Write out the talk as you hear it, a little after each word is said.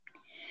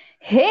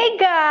Hey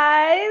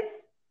guys,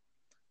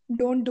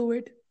 Don't do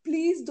it.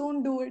 Please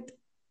don't do it.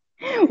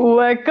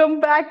 welcome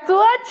back to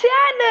our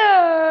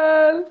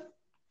channel.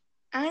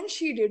 And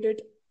she did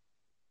it.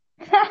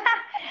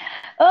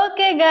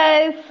 Okay,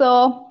 guys,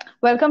 so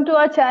welcome to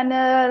our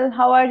channel.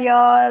 How are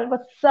y'all?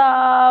 What's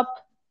up?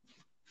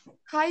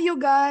 Hi, you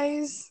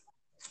guys.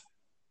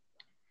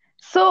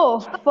 So,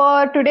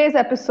 for today's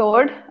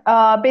episode,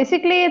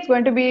 basically, it's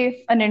going to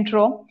be an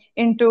intro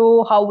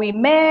into how we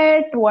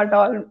met, what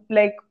all,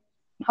 like,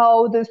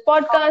 how this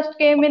podcast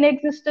came in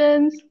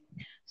existence.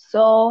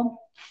 So,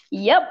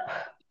 yep.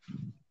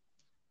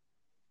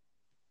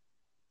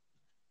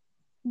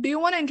 Do you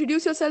want to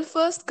introduce yourself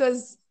first?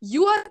 Because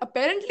you are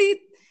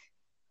apparently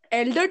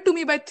elder to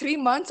me by 3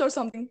 months or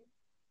something.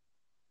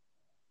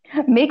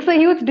 Makes a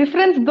huge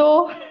difference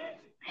though.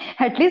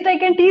 At least I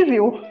can tease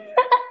you.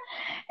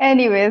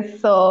 Anyways,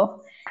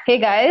 so hey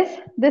guys,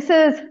 this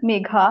is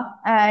Megha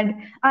and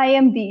I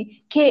am the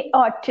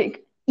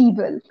chaotic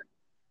evil.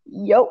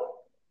 Yo.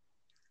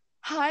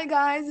 Hi,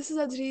 guys. This is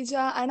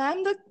Adrija, and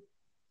I'm the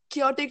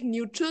chaotic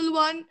neutral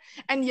one.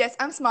 And yes,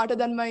 I'm smarter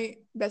than my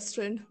best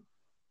friend.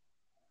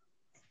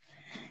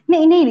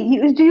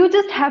 Nee, do you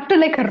just have to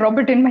like rub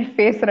it in my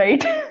face,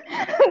 right?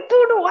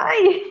 Dude,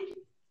 why?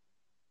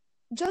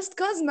 Just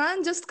cuz,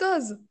 man. Just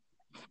cuz.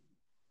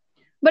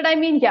 But I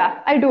mean,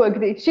 yeah, I do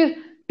agree.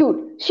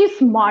 She's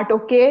smart,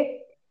 okay?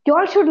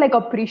 Y'all should like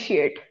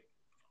appreciate.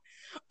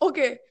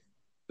 Okay,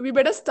 we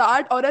better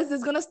start, or else this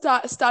is gonna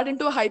start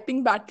into a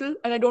hyping battle,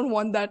 and I don't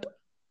want that.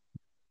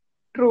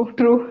 True,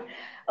 true.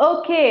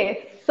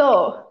 Okay,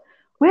 so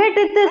where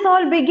did this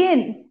all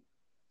begin?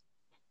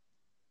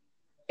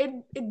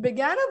 It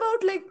began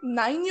about like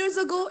 9 years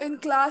ago in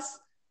class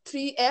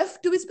 3F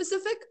to be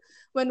specific,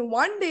 when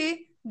one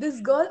day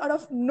this girl out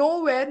of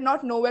nowhere,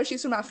 not nowhere,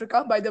 she's from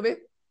Africa, by the way.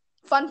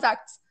 Fun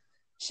facts.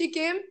 She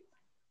came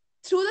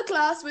through the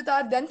class with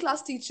our then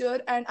class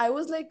teacher, and I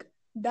was like,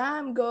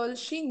 damn girl,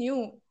 she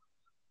knew.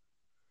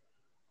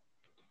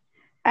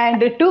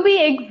 And to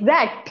be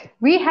exact,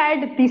 we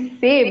had the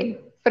same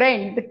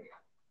friend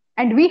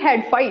and we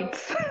had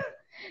fights.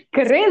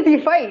 Crazy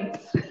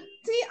fights.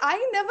 See,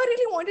 I never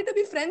really wanted to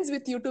be friends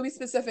with you, to be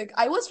specific.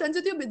 I was friends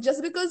with you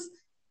just because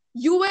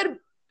you were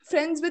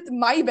friends with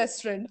my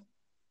best friend.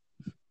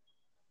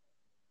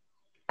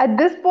 At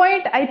this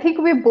point, I think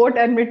we both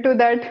admit to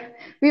that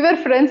we were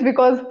friends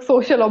because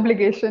social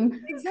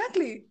obligation.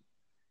 Exactly.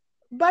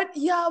 But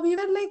yeah, we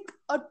were like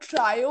a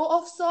trio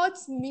of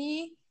sorts,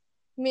 me,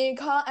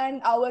 Megha,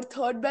 and our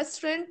third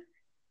best friend,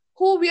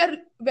 who we are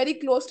very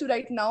close to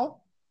right now.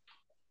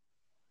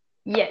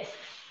 Yes,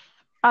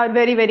 our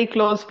very, very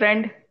close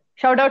friend.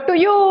 Shout out to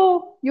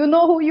you. You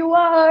know who you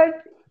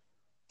are.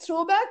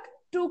 Throwback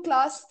to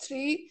class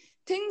 3,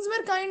 things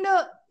were kind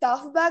of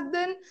tough back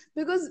then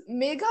because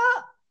Megha,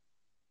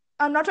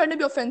 I'm not trying to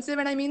be offensive,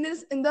 and I mean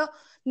this in the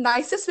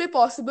nicest way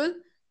possible,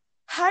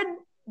 had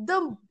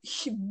the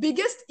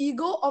biggest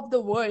ego of the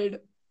world.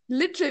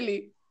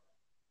 Literally.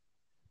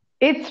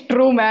 It's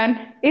true,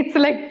 man. It's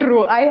like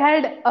true. I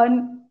had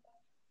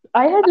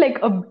like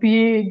a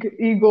big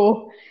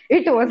ego.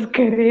 It was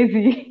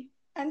crazy.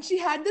 And she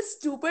had this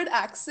stupid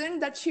accent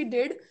that she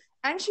did,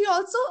 and she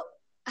also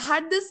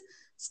had this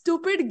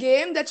stupid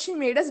game that she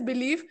made us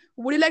believe.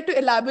 Would you like to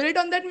elaborate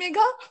on that,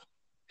 Megha?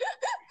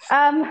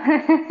 Um,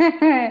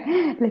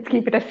 let's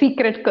keep it a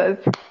secret, cause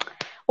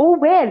oh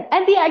well.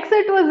 And the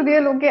accent was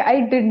real. Okay,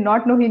 I did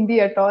not know Hindi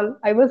at all.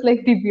 I was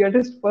like the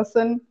weirdest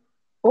person.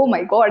 Oh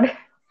my god.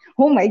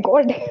 Oh my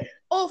god.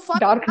 Oh, fun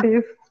Dark fact,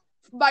 days.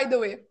 by the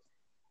way,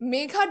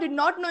 Megha did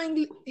not know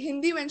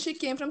Hindi when she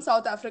came from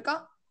South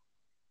Africa.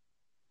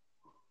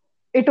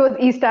 It was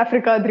East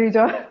Africa,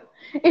 Drija.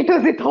 It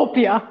was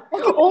Ethiopia.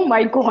 Okay, Oh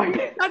my god.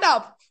 shut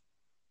up.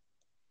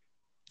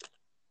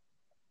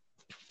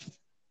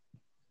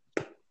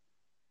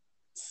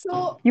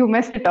 So You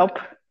messed it up.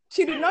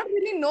 she did not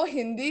really know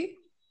Hindi,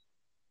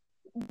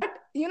 but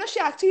she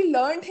actually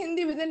learned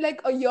Hindi within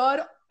like a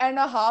year and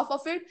a half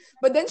of it.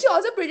 But then she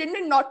also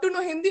pretended not to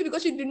know Hindi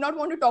because she did not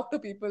want to talk to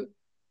people.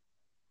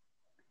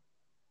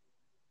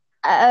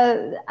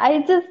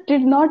 I just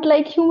did not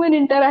like human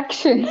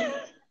interaction.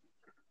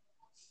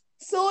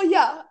 So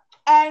yeah,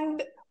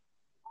 and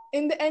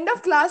in the end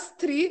of class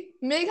 3,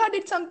 Megha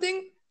did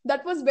something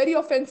that was very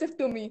offensive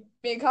to me.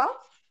 Megha,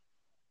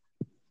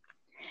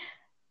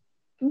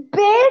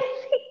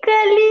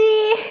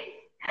 Basically,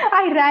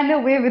 I ran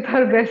away with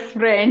her best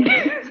friend.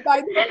 by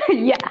the way,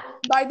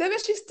 Yeah.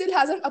 she still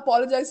hasn't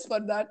apologized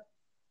for that.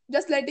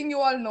 Just letting you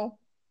all know.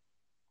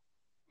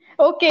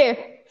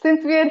 Okay,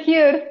 since we are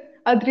here,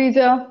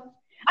 Adrija,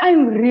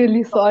 I'm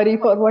really sorry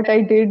for what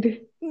I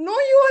did. No,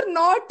 you are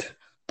not.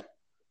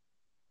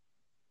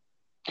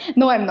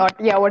 No, I'm not.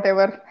 Yeah,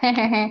 whatever.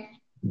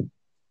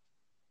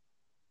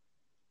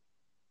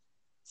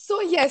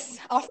 So yes,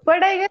 after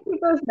But I guess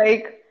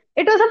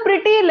it was a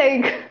pretty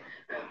like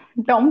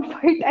dumb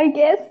fight, I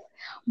guess.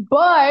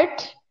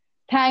 But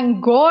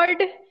thank God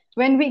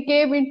when we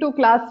came into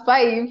class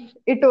 5,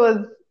 it was,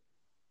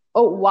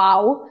 oh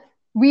wow,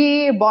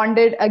 we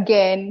bonded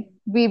again.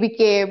 We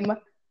became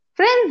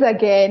Friends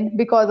again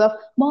because of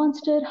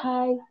Monster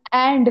High.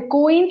 And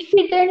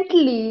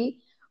coincidentally,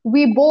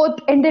 we both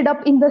ended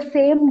up in the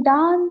same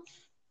dance.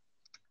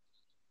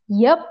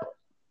 Yep.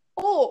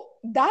 Oh,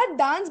 that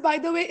dance, by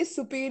the way, is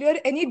superior.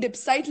 Any dip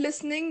site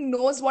listening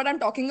knows what I'm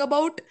talking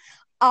about.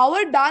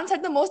 Our dance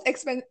had the most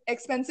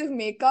expensive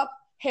makeup,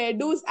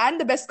 hairdos, and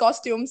the best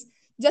costumes.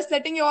 Just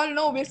letting you all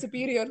know we're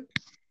superior.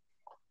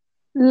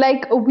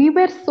 Like we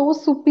were so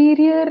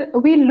superior,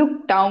 we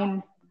looked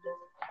down.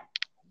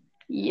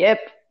 Yep.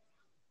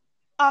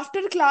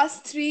 After class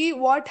 3,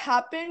 what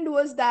happened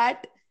was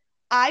that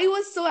I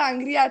was so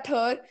angry at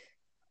her.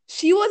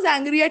 She was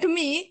angry at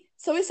me.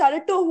 So we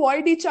started to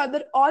avoid each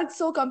other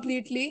also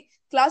completely.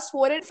 Class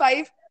 4 and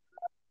 5,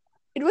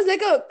 it was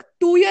like a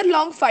 2 year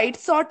long fight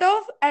sort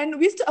of, and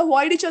we used to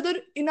avoid each other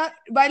in a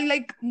while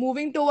like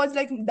moving towards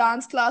like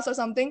dance class or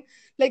something.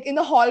 Like in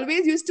the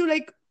hallways, used to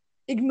like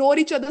ignore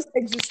each other's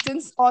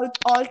existence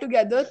all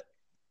together.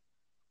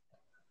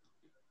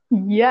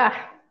 Yeah.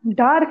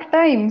 Dark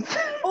times.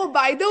 Oh,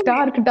 by the way,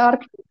 Dark,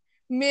 dark.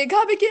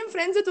 Megha became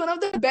friends with one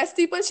of the best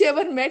people she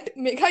ever met.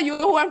 Megha, you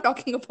know who I'm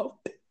talking about.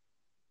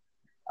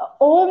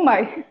 Oh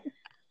my.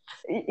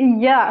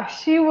 Yeah,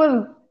 she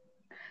was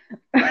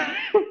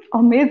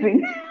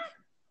amazing.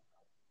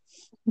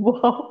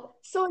 Wow.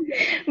 So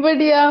But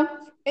yeah,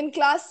 in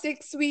class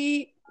 6,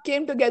 we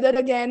came together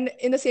again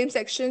in the same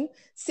section,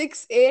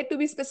 6A to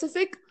be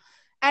specific,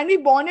 and we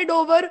bonded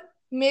over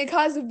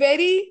Megha's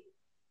very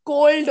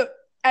cold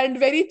and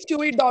very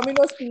chewy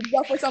Domino's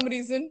pizza for some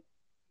reason.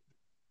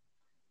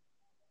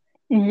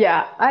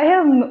 yeah,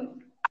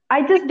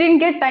 I just didn't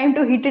get time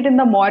to eat it in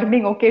the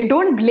morning, okay?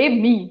 Don't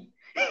blame me.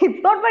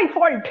 It's not my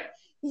fault.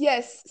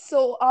 Yes,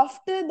 so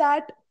after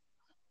that,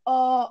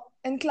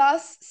 in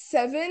class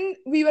 7,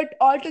 we were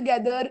all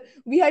together.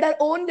 We had our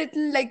own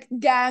little like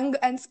gang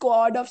and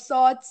squad of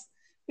sorts.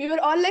 We were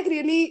all like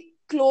really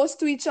close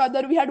to each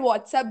other. We had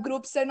WhatsApp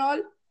groups and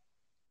all.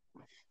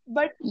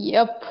 But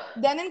Yep.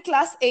 then in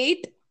class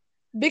 8,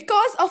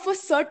 because of a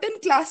certain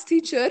class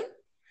teacher,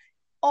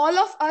 all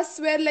of us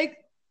were like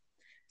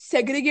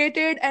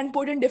segregated and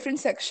put in different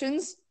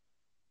sections.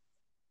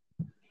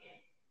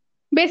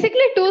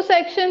 Basically, two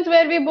sections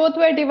where we both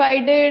were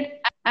divided,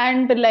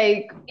 and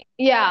like,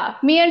 yeah,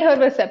 me and her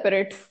were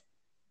separate.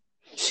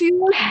 She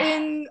was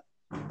in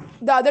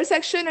the other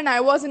section and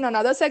I was in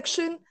another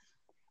section.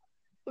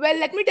 Well,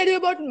 let me tell you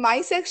about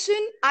my section.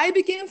 I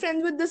became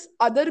friends with this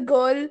other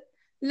girl.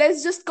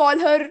 Let's just call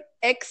her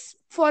X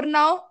for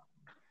now.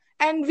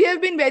 And we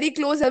have been very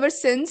close ever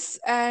since.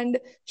 And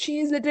she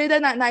is literally the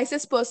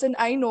nicest person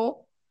I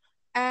know.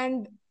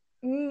 And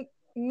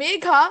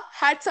Megha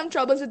had some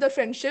troubles with her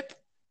friendship.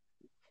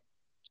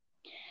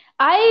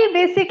 I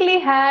basically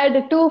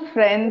had two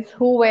friends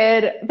who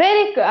were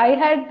I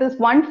had this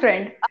one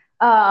friend,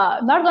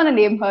 not gonna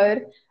name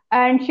her,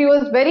 and she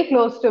was very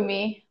close to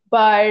me,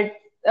 but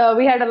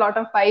we had a lot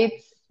of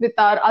fights with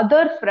our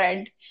other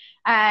friend,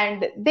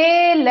 and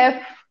they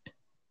left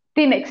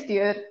the next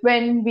year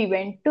when we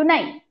went to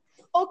nine.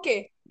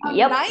 Okay,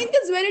 Yep. ninth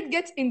is where it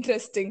gets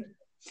interesting.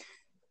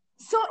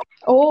 So,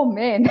 Oh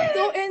man.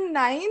 so in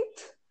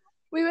ninth,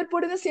 we were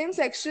put in the same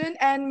section,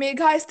 and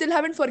Megha, I still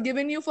haven't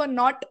forgiven you for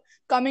not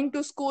coming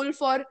to school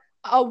for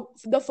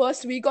the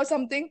first week or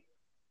something.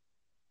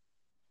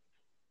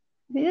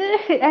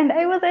 And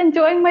I was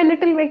enjoying my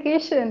little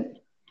vacation.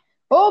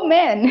 Oh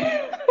man.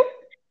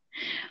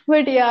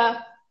 But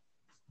yeah,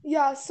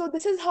 Yeah, so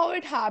this is how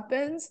it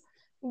happens.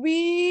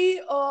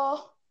 We uh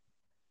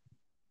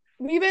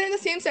we were in the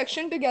same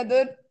section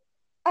together,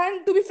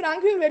 and to be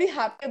frank, we were very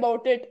happy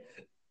about it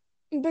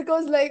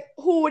because like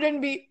who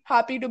wouldn't be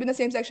happy to be in the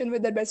same section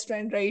with their best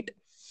friend, right?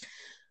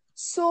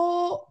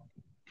 So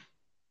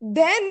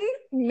then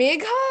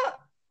Megha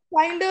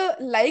kind of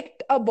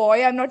liked a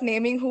boy. I'm not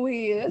naming who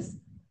he is.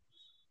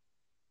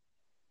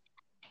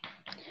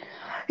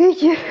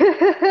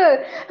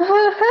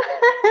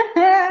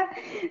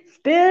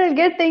 Still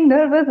getting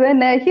nervous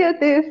when I hear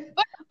this.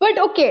 But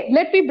okay,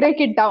 let me break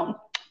it down.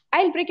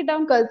 I'll break it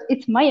down because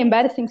it's my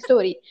embarrassing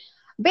story.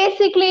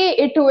 Basically,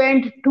 it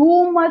went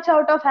too much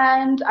out of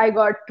hand. I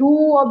got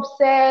too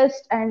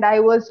obsessed, and I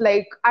was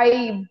like,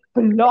 I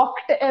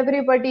blocked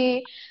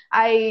everybody.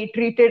 I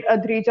treated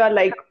Adrija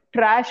like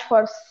trash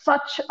for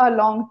such a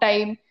long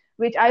time,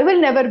 which I will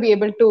never be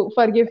able to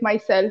forgive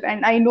myself,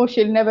 and I know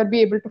she'll never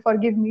be able to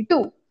forgive me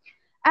too.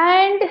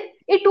 And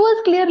it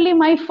was clearly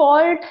my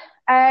fault,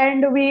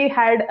 and we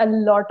had a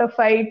lot of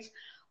fights.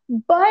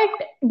 But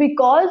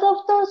because of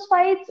those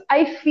fights,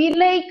 I feel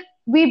like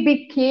we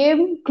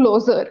became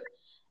closer,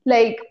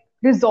 like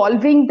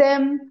resolving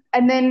them,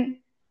 and then,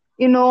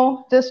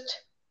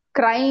 just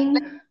crying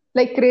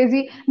like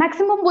crazy.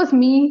 Maximum was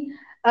me.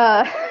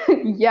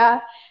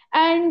 Yeah.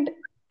 And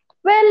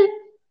well,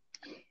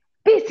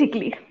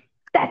 basically,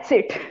 that's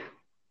it.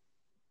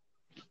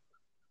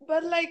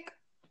 But like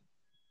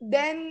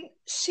then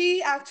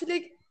she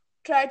actually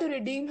tried to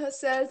redeem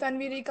herself and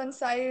we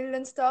reconciled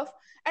and stuff.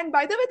 And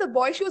by the way, the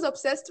boy she was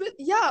obsessed with,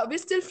 yeah, we're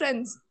still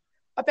friends.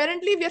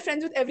 Apparently, we are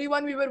friends with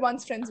everyone we were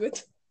once friends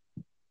with.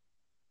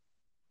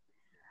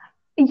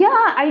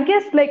 Yeah, I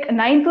guess like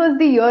ninth was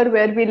the year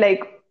where we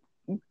like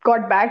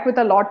got back with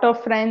a lot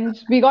of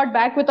friends. We got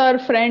back with our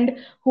friend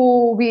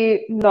who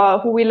we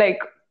like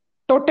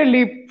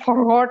totally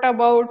forgot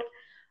about,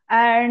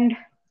 and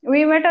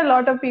we met a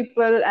lot of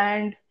people,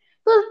 and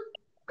it was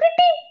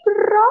pretty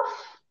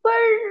rough. But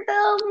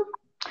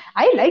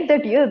I like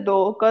that year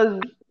though, because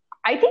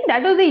I think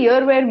that was the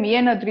year where me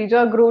and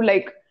Adrija grew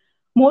like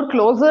more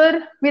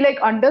closer. We like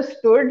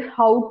understood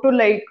how to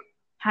like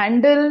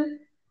handle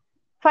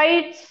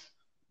fights,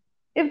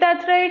 if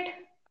that's right.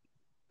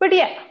 But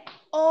yeah,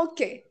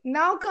 Okay,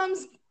 now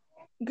comes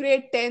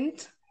grade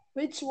 10th,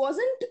 which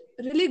wasn't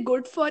really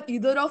good for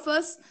either of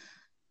us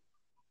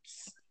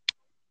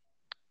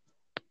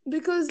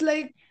because,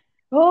 like,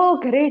 oh,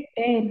 great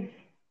 10.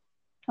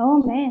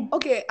 Oh man.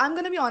 okay, I'm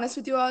gonna be honest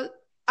with you all.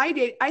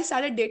 I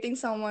started dating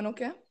someone,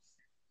 okay?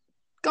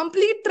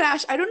 Complete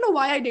trash. I don't know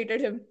why I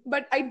dated him,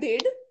 but I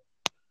did.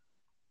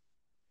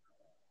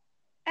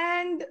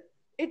 And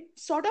it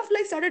sort of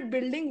like started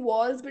building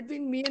walls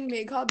between me and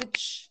Megha,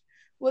 which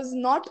was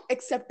not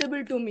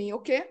acceptable to me,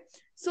 okay?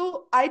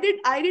 So I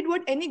did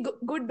what any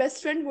good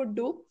best friend would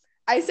do.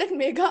 I set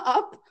Megha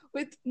up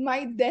with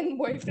my then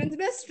boyfriend's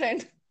best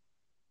friend.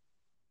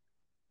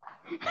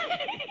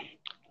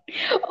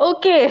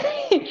 Okay.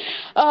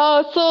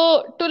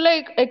 So to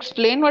like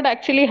explain what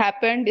actually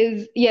happened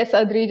is yes,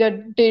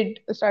 Adrija did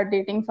start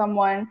dating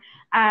someone,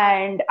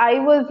 and I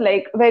was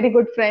like very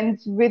good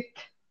friends with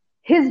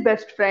his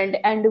best friend,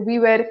 and we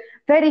were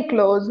very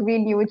close. We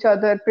knew each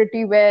other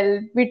pretty well.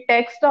 We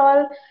text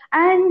all,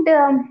 and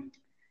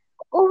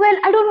oh well,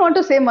 I don't want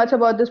to say much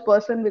about this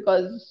person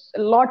because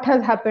a lot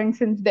has happened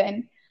since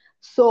then.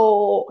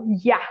 So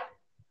yeah.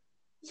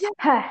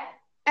 Yeah,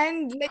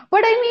 and like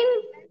But I mean,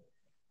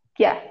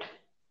 yeah.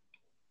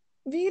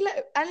 we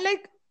like and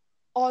like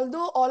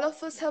although all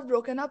of us have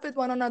broken up with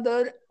one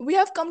another, we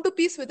have come to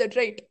peace with it,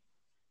 right?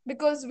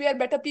 Because we are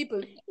better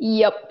people.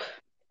 Yep.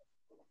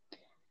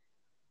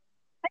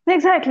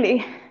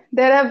 Exactly.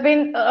 There have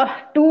been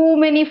too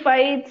many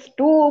fights,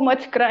 too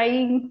much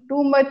crying,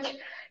 too much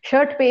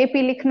shirt pe pi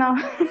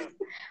likhna.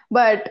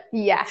 But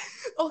yeah.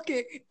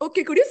 Okay,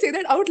 okay, could you say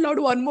that out loud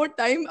one more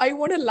time? I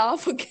want to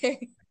laugh again.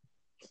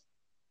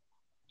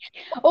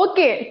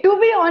 Okay, to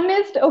be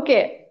honest,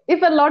 okay,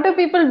 if a lot of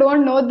people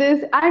don't know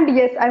this, and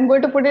yes, I'm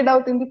going to put it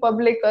out in the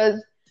public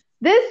because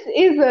this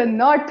is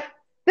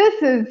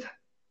this is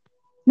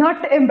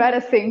not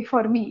embarrassing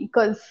for me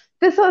because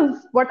this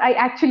was what I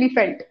actually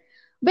felt.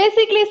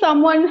 Basically,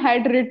 someone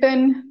had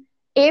written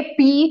AP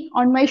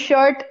on my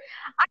shirt.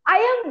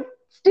 I am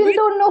still Which,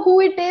 don't know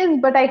who it is,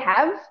 but I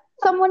have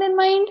someone in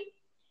mind.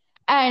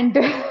 And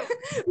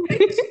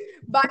which,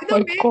 by oh the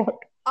my way, god.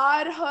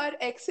 are her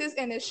ex's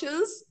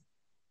initials.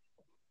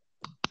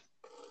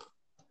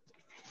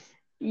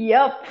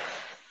 Yep.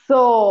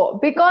 So,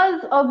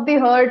 because of the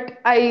hurt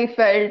I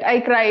felt,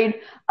 I cried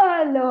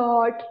a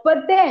lot. But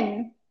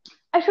then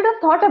I should have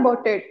thought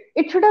about it.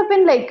 It should have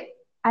been like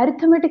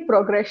arithmetic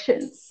progression.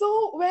 So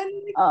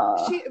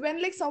Uh,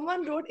 when like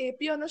someone wrote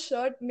AP on a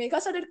shirt, Megha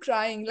started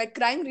crying, like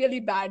crying really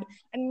bad.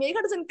 And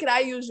Megha doesn't cry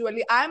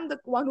usually. I'm the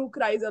one who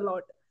cries a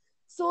lot.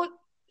 So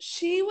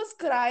she was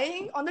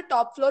crying on the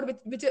top floor,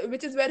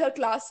 which is where her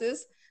class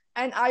is,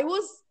 and I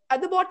was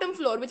at the bottom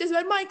floor, which is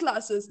where my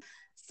class is.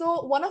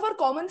 So one of our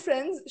common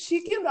friends,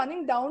 she came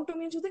running down to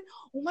me and she was like,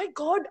 "Oh my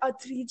God,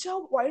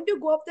 Atrija, why don't you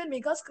go up there?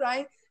 Megha's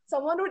crying.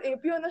 Someone wrote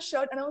AP on a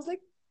shirt," and I was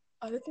like,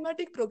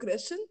 "Arithmetic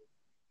progression."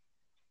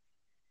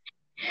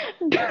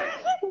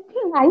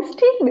 I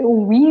still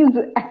wheeze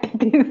at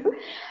this.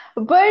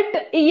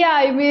 But yeah,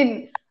 I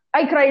mean,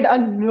 I cried a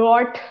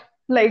lot.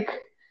 Like,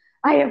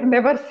 I have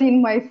never seen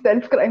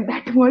myself cry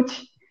that much.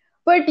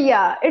 But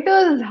yeah, it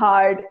was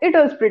hard. It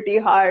was pretty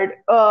hard.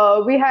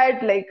 We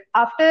had, like,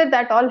 after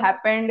that all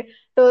happened,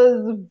 it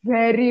was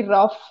very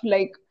rough.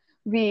 Like,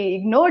 we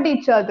ignored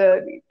each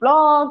other, we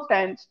blocked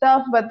and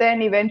stuff, but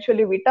then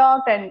eventually we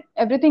talked and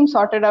everything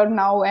sorted out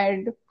now,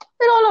 and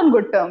we're all on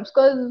good terms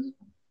because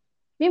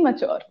we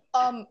mature.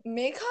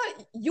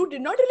 Megha, you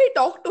did not really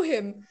talk to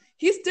him.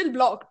 He's still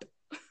blocked.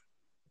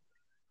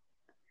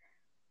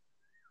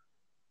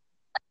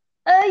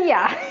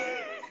 Yeah.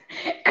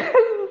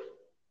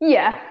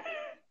 Yeah.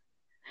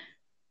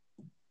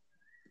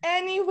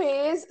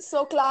 Anyways,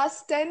 so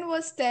class 10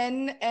 was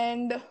 10,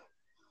 and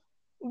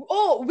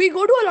oh, we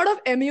go to a lot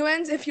of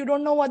MUNs. If you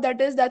don't know what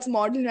that is, that's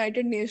Model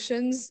United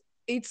Nations.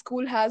 Each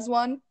school has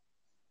one.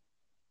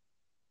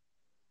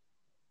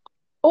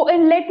 Oh,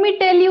 and let me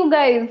tell you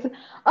guys,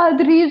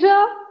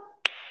 Adrija,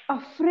 a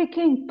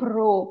freaking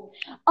pro.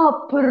 A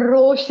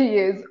pro she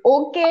is.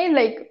 Okay,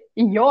 like,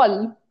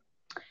 y'all,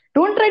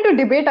 don't try to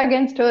debate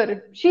against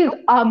her. She's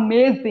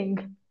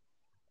amazing.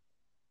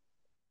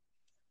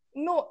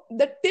 No,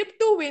 the tip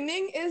to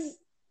winning is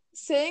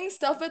saying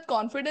stuff with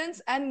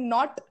confidence and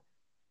not,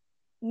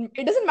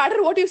 it doesn't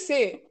matter what you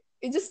say.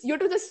 It just, you have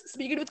to just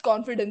speak it with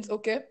confidence,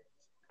 okay?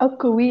 A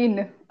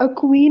queen. A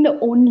queen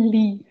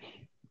only.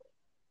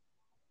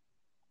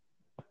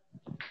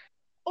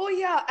 Oh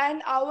yeah,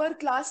 and our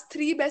class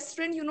 3 best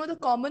friend, the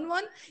common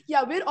one.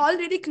 Yeah, we're all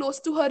really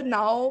close to her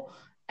now.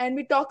 and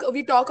we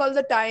talk all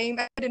the time.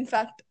 And in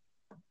fact,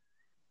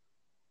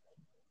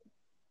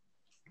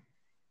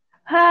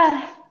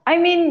 I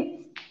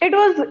mean, it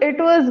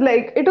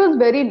was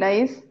very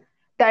nice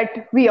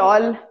that we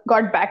all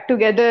got back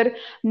together.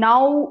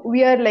 Now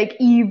we are like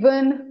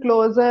even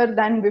closer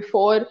than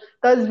before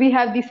because we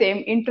have the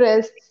same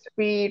interests.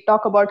 We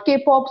talk about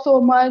K-pop so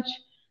much.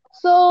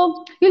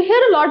 So you'll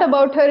hear a lot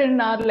about her in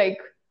our like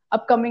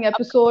upcoming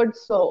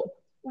episodes. So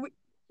we,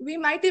 we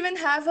might even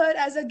have her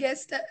as a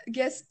guest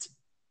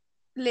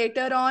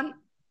later on.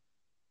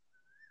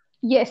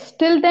 yes,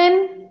 till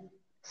then,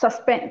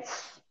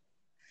 suspense.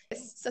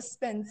 Yes,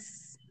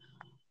 suspense.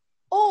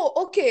 Oh,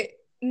 okay.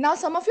 Now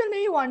some of you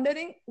may be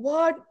wondering,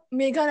 what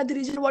Megha and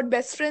Adrija are what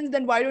best friends?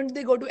 Then why don't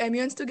they go to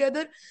MUNs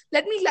together?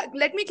 Let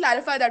me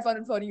clarify that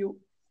one for you.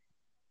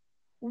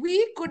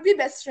 We could be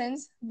best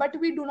friends, but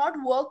we do not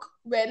work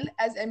well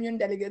as MUN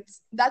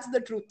delegates. That's the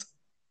truth.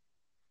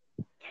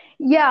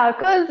 Yeah,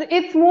 because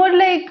it's more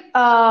like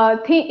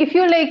if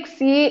you like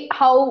see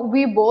how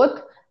we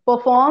both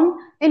perform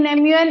in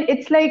MUN,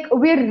 it's like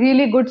we're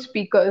really good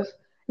speakers.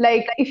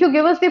 Like if you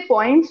give us the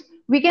points,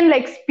 we can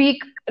like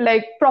speak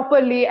like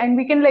properly and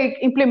we can like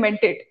implement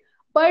it.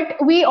 But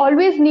we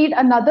always need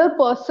another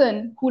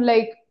person who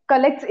like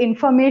collects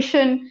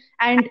information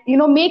and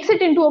makes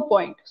it into a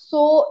point.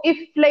 So if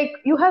like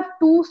you have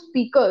two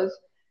speakers,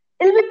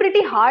 it'll be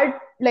pretty hard.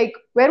 Like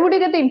where would you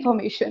get the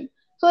information?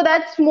 So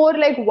that's more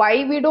like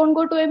why we don't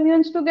go to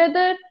MUNs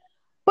together.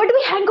 But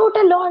we hang out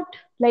a lot,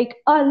 like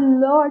a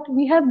lot.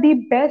 We have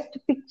the best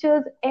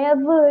pictures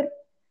ever.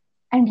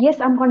 And yes,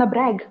 I'm gonna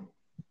brag.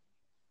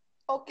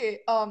 Okay,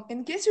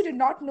 in case you did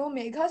not know,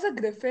 Megha's a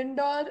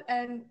Gryffindor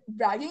and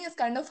bragging is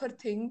kind of her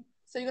thing.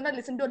 So you're gonna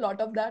listen to a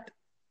lot of that.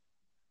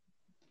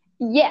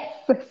 Yes,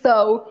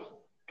 so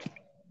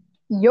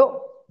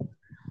yo.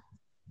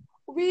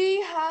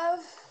 We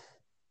have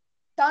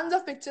tons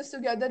of pictures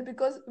together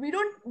because we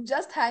don't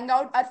just hang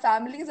out, our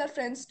families are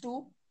friends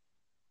too.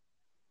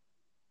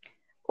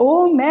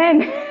 Oh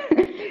man.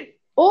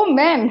 Oh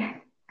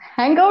man.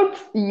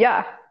 Hangouts?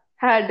 Yeah.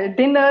 Had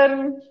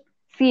dinner,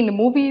 seen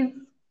movies.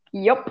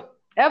 Yup.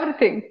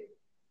 Everything.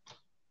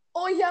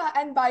 Oh yeah,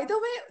 and by the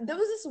way, there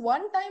was this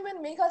one time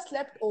when Megha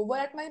slept over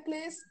at my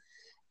place,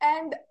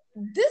 and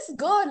this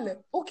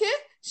girl, okay,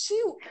 she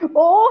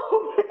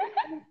Oh.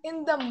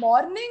 in the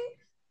morning,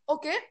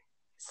 okay,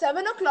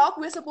 7 o'clock,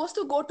 we're supposed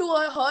to go to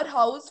her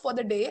house for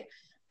the day,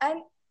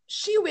 and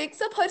she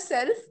wakes up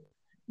herself,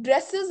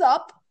 dresses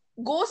up,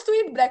 goes to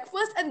eat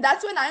breakfast, and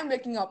that's when I'm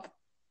waking up.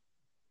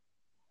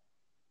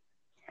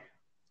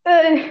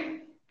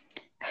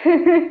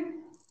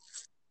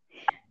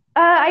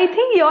 I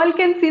think y'all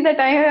can see that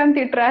I am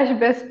the trash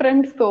best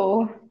friend,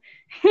 so.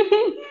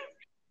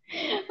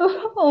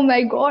 Oh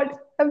my god,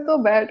 I'm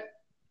so bad.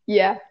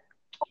 Yeah.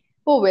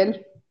 Oh well.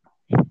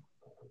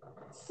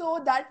 So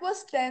that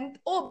was 10th.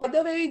 Oh, by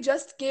the way, we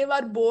just gave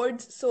our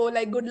boards, so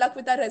like good luck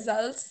with our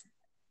results.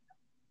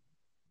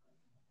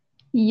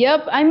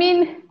 Yep. I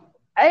mean,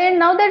 and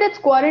now that it's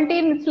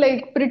quarantine, it's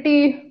like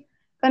pretty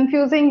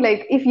confusing.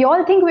 Like, if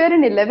y'all think we're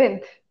in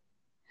 11th,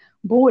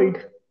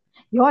 bold.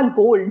 Y'all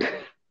bold.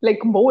 Like,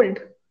 bold.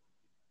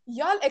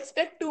 Y'all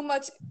expect too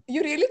much.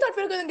 You really thought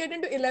we were going to get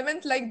into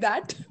 11th like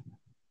that?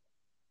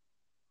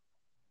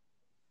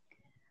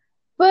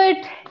 But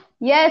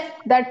yes,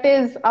 that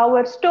is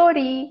our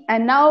story,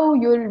 and now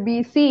you'll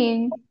be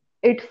seeing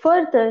it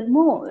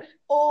furthermore.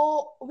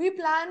 Oh, we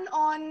plan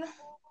on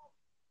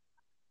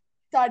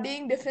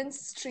studying different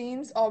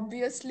streams,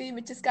 obviously,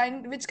 which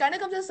kind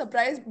of comes as a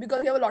surprise because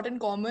we have a lot in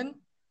common,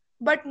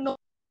 but no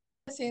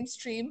the same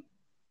stream.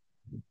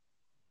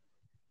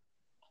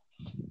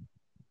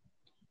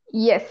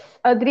 Yes,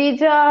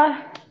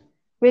 Adrija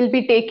will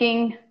be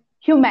taking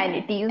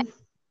humanities,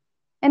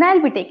 and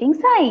I'll be taking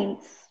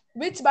science.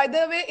 Which, by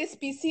the way, is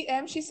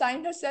PCM. She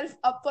signed herself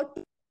up for.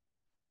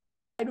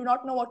 I do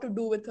not know what to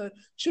do with her.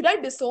 Should I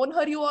disown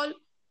her, you all?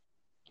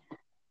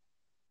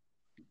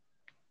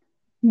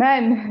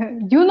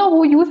 Man, you know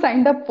who you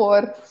signed up for,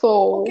 Okay,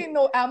 so.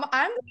 no,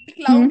 I'm the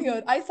clown Hmm.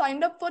 here. I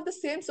signed up for the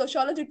same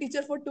sociology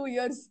teacher for 2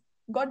 years.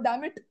 God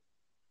damn it.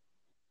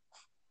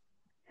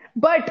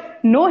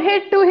 But no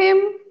hate to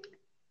him.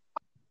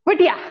 But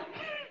yeah.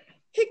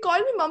 He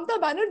called me Mamta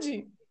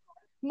Banerjee.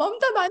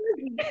 Mamta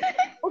Banerjee.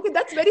 Okay,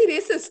 that's very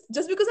racist.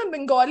 Just because I'm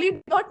Bengali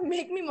does not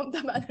make me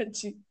Mamta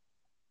Banerjee.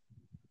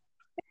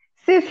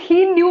 Sis,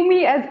 he knew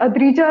me as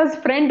Adrija's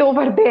friend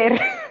over there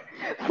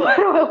for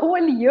a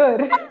whole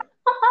year.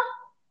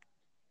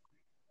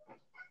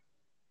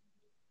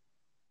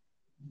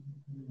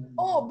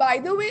 Oh, by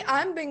the way,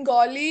 I'm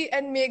Bengali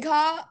and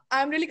Megha,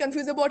 I'm really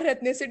confused about her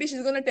ethnicity.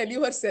 She's gonna tell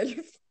you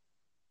herself.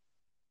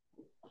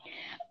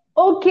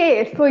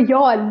 Okay, so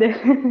y'all, this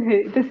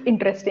is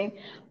interesting.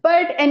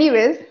 But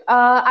anyways,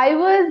 I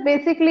was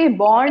basically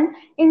born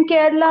in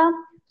Kerala.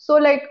 So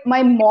like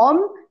my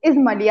mom is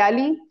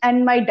Malayali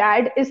and my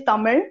dad is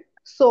Tamil.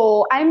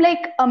 So I'm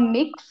like a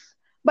mix,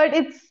 but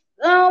it's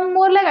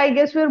more like I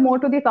guess we're more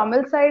to the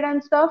Tamil side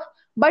and stuff.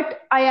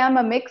 But I am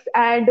a mix.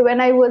 And when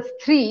I was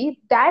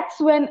 3, that's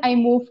when I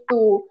moved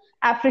to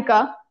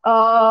Africa.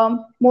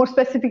 more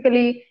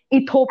specifically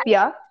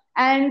Ethiopia.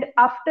 And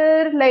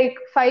after like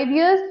 5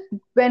 years,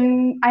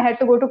 when I had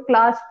to go to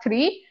class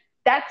three,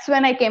 that's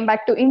when I came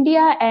back to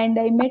India and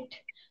I met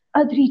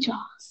Adrija.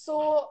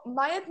 So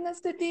my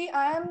ethnicity,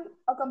 I am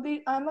a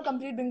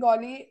complete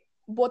Bengali,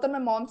 both on my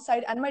mom's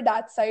side and my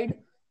dad's side.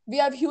 We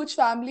have huge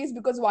families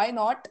because why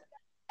not?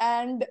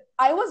 And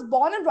I was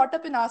born and brought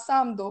up in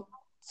Assam though.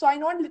 So I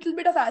know a little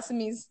bit of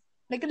Assamese,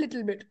 like a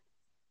little bit.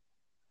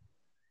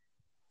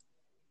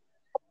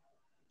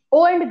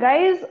 Oh, and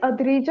guys,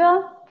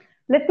 Adrija,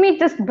 let me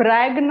just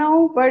brag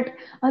now, but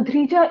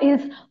Adrija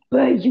is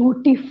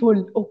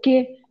beautiful,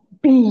 okay?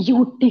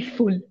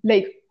 Beautiful.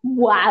 Like,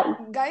 wow.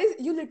 Guys,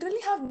 you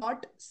literally have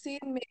not seen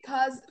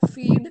Megha's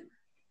feed.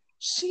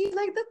 She's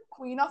like the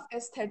queen of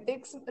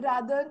aesthetics,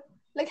 rather.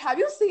 Like, have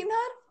you seen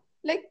her?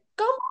 Like,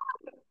 come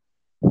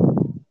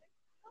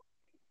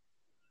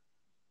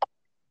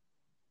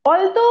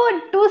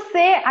Although to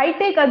say I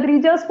take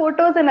Adrija's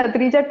photos and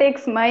Adrija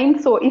takes mine,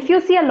 so if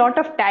you see a lot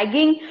of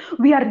tagging,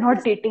 we are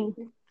not dating.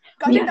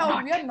 cut We it are out.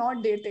 not. We are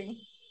not dating.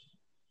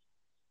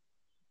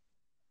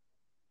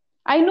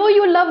 I know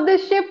you love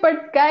this ship,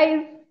 but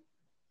guys,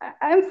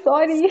 I'm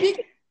sorry. Speak,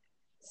 We're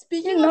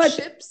speaking of not.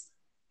 ships,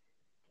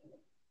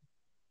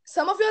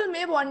 some of y'all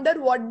may wonder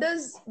what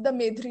does the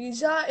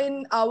Medrija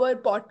in our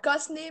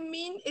podcast name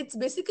mean? It's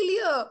basically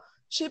a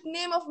ship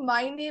name of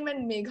my name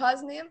and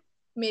Megha's name.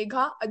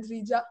 Megha,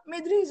 Adrija,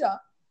 Medrija.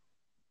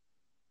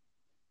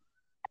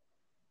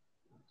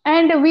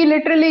 And we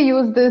literally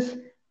use this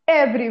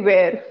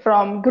everywhere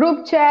from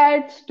group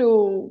chats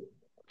to,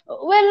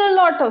 well, a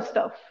lot of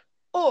stuff.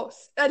 Oh,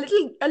 a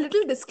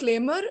little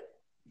disclaimer.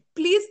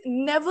 Please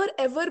never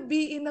ever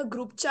be in a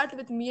group chat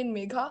with me and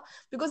Megha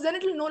because then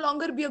it will no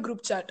longer be a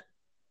group chat.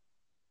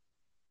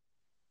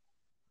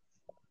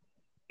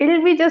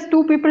 It'll be just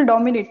two people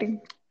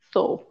dominating.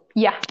 So,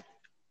 yeah.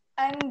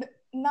 And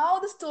now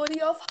the story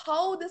of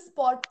how this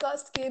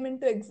podcast came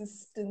into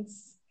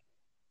existence.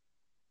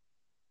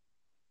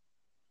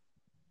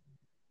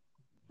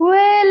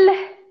 Well,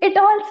 it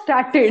all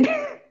started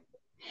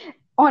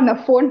on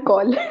a phone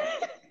call.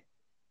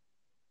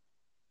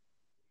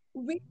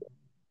 We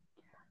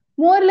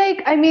More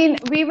like, I mean,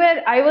 we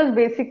were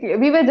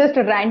just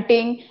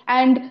ranting,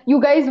 and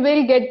you guys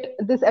will get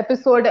this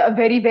episode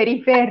very,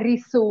 very, very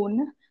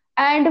soon.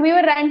 And we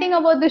were ranting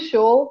about the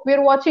show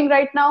we're watching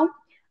right now.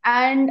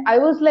 And I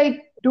was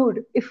like,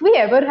 dude, if we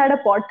ever had a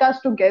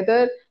podcast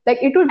together, like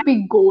it would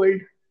be gold.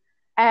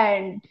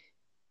 And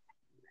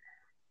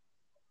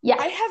yeah.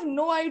 I have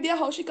no idea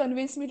how she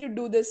convinced me to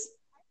do this.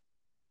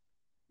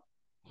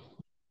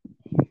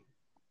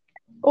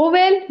 Oh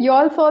well, you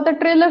all saw the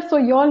trailer, so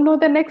you all know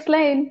the next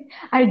line.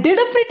 I did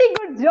a pretty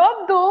good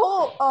job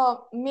though.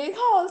 Oh, Megha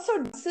also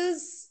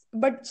dances,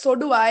 but so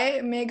do I.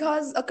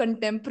 Megha's a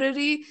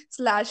contemporary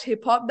slash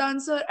hip hop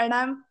dancer, and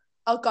I'm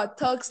a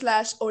Kathak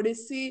slash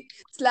Odissi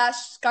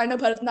slash kind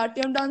of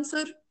Bharatanatyam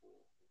dancer.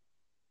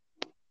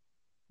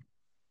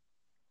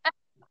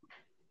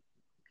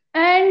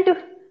 And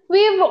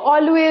we've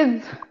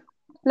always,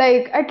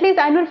 like, at least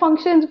annual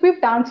functions,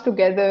 we've danced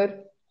together.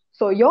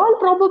 So y'all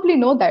probably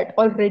know that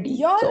already.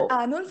 Your So,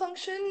 annual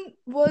function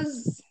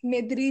was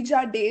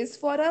Medrija days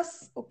for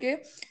us,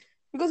 okay?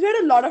 Because we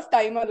had a lot of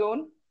time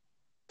alone.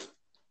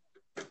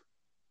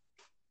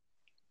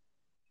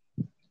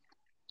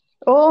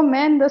 oh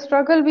man, the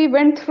struggle we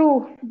went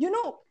through. You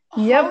know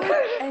Yep. how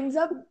it ends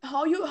up,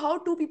 how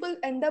two people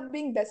end up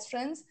being best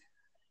friends.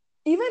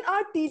 Even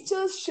our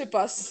teachers ship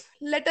us.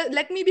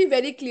 Let me be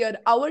very clear.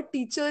 Our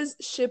teachers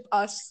ship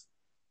us.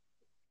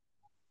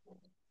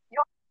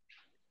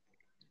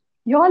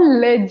 You're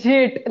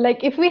legit.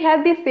 Like, if we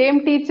had the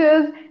same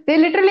teachers, they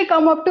literally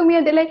come up to me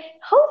and they're like,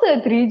 how's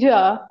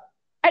Adrija?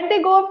 And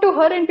they go up to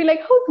her and be like,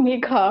 how's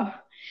Megha?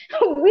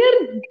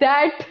 We're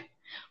that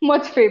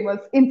much famous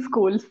in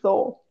school.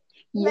 So,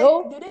 Like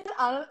yo. during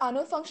our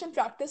annual function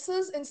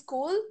practices in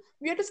school,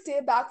 we had to stay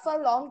back for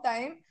a long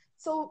time.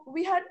 So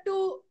we had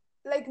to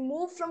like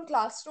move from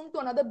classroom to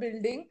another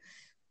building,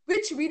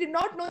 which we did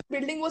not know the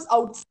building was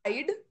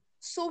outside.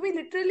 So we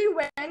literally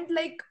went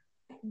like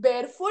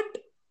barefoot,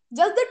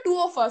 just the two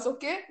of us,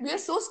 okay? We are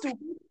so stupid.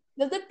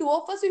 Just the two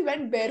of us, we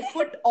went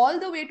barefoot all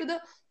the way to the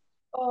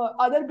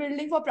other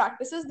building for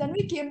practices. Then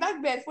we came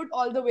back barefoot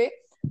all the way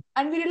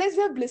and we realized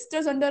we have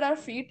blisters under our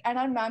feet. And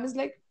our ma'am is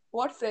like,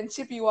 what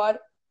friendship you are.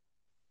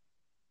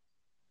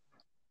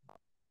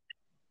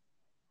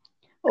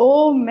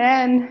 Oh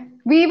man,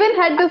 we even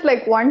had this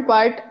like one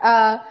part.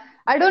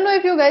 I don't know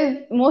if you guys,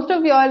 most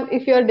of y'all,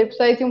 if you're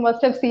Dipsize, you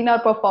must have seen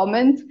our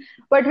performance.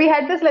 But we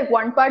had this like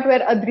one part where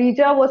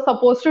Adrija was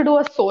supposed to do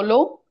a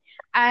solo,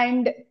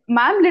 and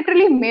ma'am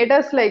literally made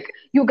us like,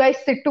 you guys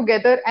sit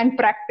together and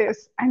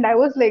practice. And I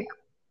was like,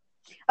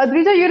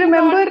 Adrija, you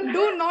remember?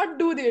 Do not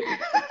do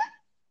that.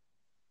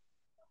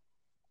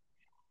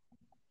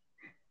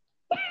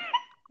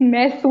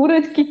 मैं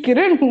सूरज की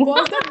किरण हूँ.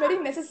 Was that very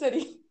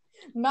necessary?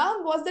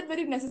 Ma'am, was that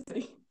very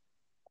necessary?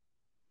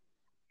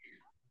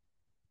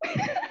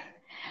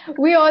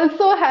 We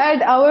also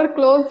had our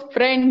close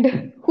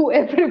friend who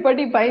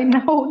everybody by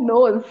now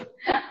knows.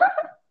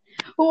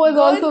 who was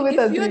Girl, also with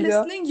if you're Adrija.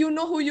 listening, you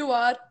know who you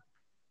are.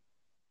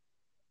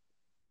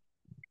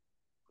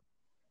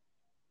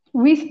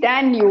 We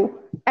stan you,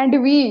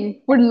 and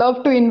we would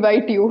love to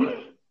invite you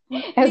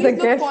as a Please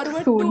look guest forward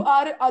to soon.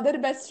 our other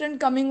best friend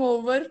coming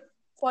over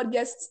for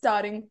guest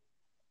starring.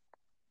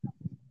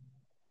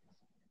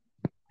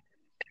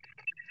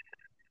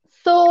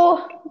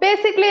 So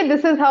basically,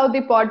 this is how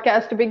the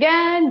podcast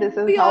began. This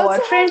is We how also our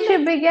have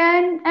friendship like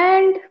began.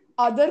 And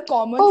other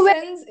common oh, well,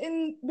 friends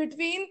in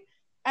between,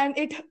 and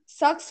it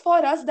sucks for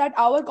us that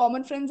our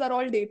common friends are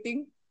all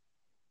dating.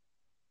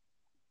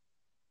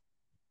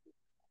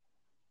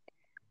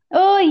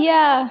 oh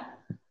yeah,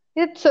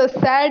 it's a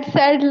sad,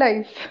 sad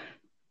life.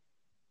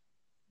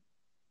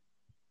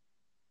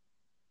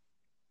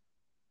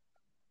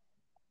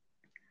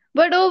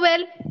 But oh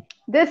well,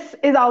 this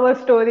is our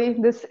story.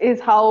 This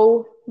is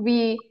how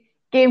we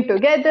came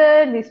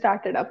together. We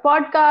started a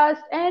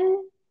podcast, and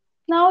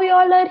now you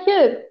all are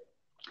here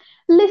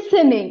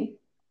listening.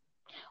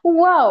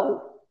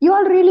 Wow, you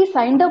all really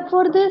signed up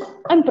for this?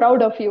 I'm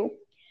proud of you.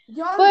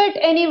 Y'all, But,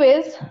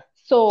 anyways,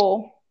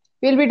 so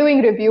we'll be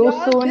doing reviews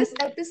y'all, soon. this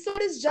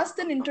episode is just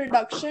an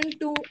introduction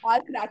to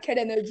our crackhead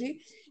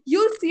energy.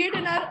 You'll see it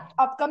in our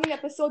upcoming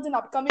episodes and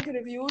upcoming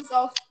reviews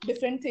of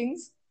different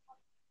things.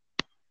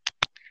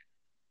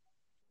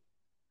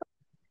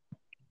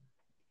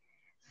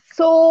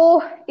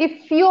 So,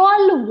 if you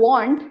all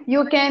want,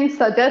 you can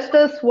suggest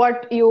us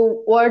what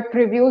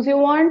reviews you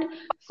want.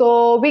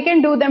 So we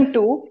can do them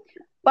too.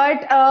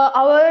 But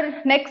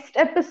our next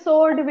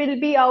episode will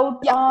be out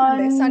Yeah,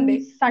 Sunday, on Sunday.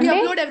 We Sunday,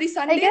 upload every I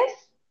Sunday. guess.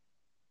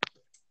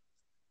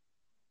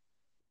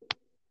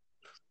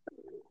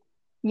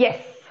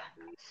 Yes.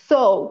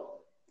 So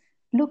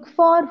look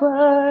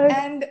forward.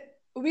 And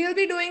we'll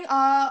be doing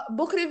a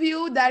book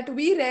review that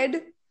we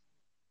read.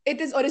 It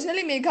is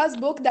originally Megha's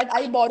book that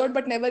I borrowed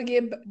but never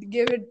gave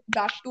it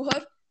back to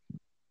her.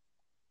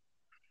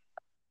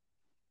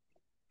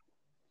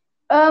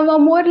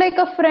 More like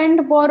a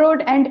friend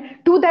borrowed, and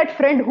to that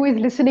friend who is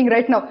listening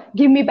right now,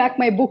 give me back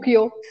my book,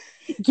 yo.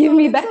 Give So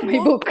me it's back a my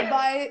book book.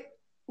 by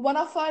one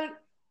of our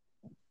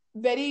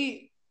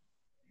very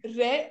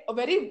rare,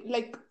 very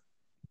like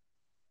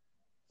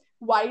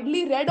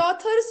widely read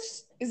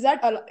authors. Is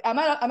that am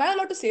I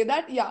allowed to say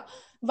that? Yeah,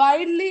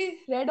 widely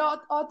read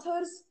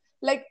authors.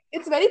 Like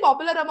it's very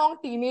popular among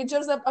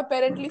teenagers.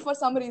 Apparently, for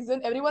some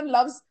reason, everyone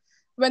loves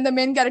when the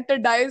main character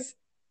dies.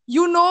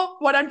 You know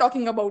what I'm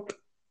talking about.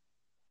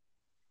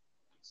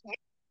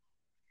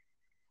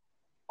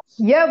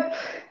 Yep.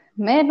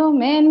 Man, oh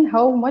man,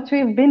 how much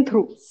we've been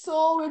through.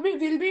 So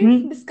we'll be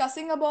Hmm.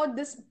 discussing about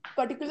this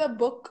particular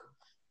book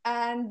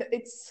and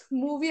its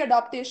movie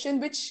adaptation,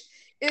 which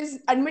is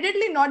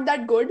admittedly not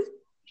that good.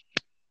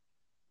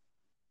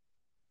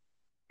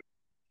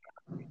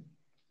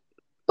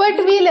 But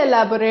We'll we'll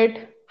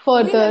elaborate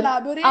we'll further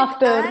elaborate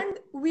after. and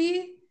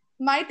we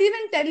might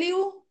even tell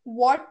you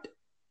what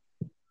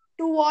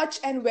to watch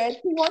and where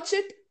to watch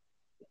it.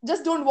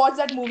 Just don't watch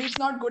that movie; it's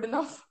not good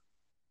enough.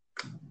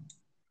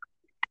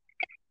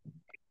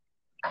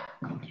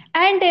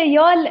 And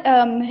y'all,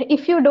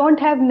 if you don't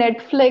have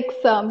Netflix,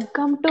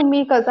 come to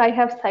me because I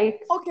have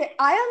sites. Okay,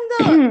 I am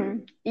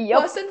the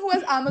Yup. person who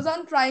has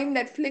Amazon Prime,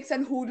 Netflix,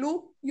 and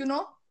Hulu. You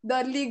know,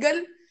 the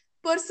legal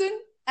person,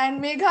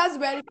 and Megha's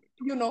well,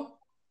 you know.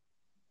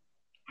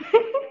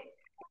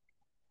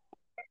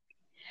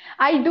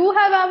 I do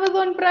have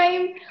Amazon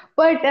Prime,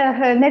 but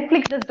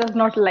Netflix just does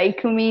not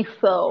like me.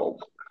 So,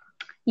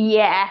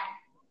 yeah,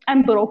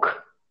 I'm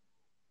broke.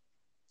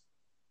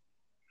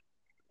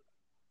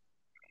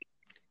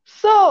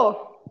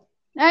 So,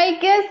 I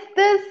guess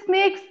this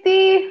makes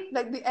the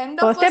Like the end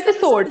of first first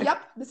episode. episode.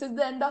 Yep, this is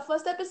the end of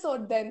first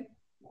episode. Then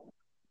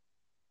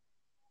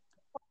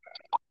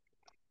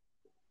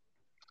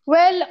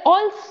Well,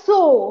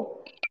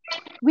 also,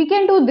 we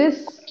can do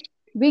this.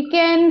 We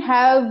can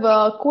have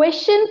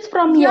questions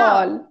from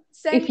yeah, y'all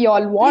if send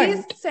y'all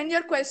please want. send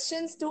your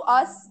questions to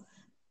us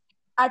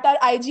at our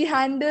IG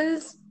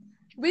handles,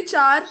 which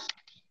are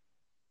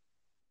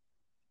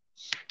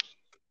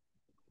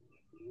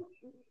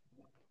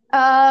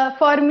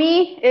For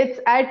me, it's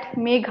at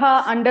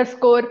Megha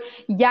underscore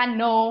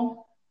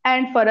Yano.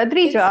 And for it's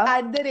Adrija,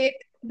 at the rate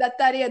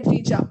Dattare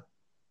Adrija.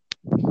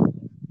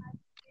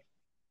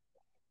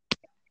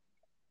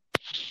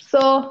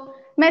 so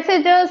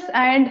message us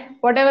and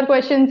whatever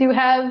questions you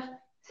have,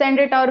 send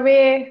it our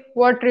way.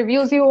 What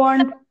reviews you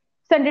want,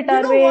 send it You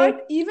our know what?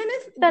 way. Even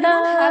if you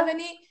don't have Ta-da!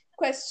 any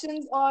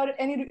questions or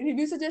any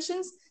review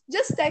suggestions,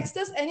 just text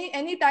us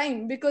any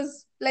time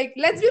because like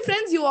let's be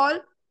friends, you all.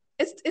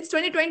 It's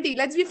 2020.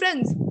 Let's be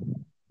friends.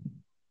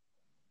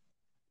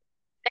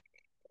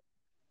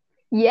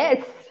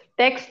 Yes,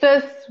 text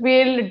us.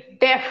 We'll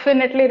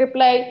definitely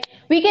reply.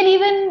 We can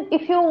even,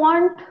 if you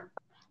want,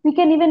 we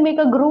can even make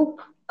a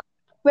group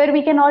where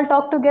we can all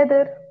talk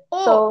together.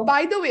 Oh, So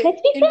by the way,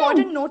 let's be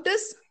important friends.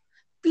 notice.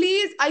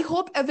 Please, I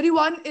hope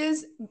everyone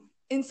is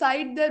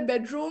inside their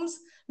bedrooms,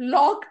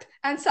 locked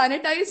and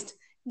sanitized.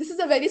 This is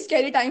a very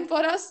scary time for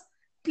us.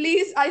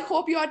 Please, I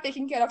hope you are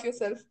taking care of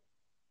yourself.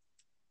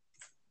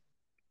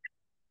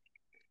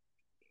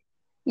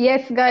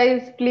 Yes,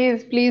 guys,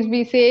 please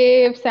be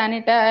safe,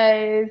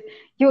 sanitize,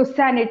 use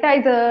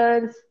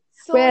sanitizers,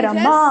 So wear a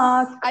yes,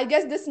 mask. I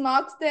guess this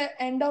marks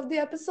the end of the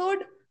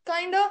episode,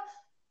 kinda.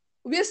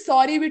 We're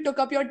sorry we took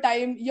up your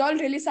time. Y'all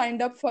really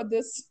signed up for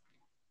this.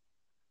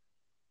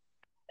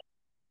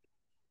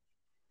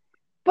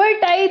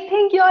 But I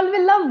think y'all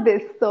will love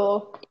this.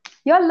 So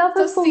y'all love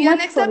So us so see you much.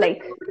 next So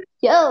like, episode.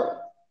 yo.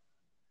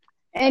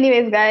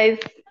 Anyways, guys,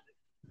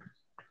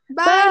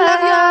 Bye,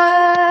 love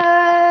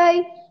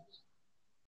y'all. bye.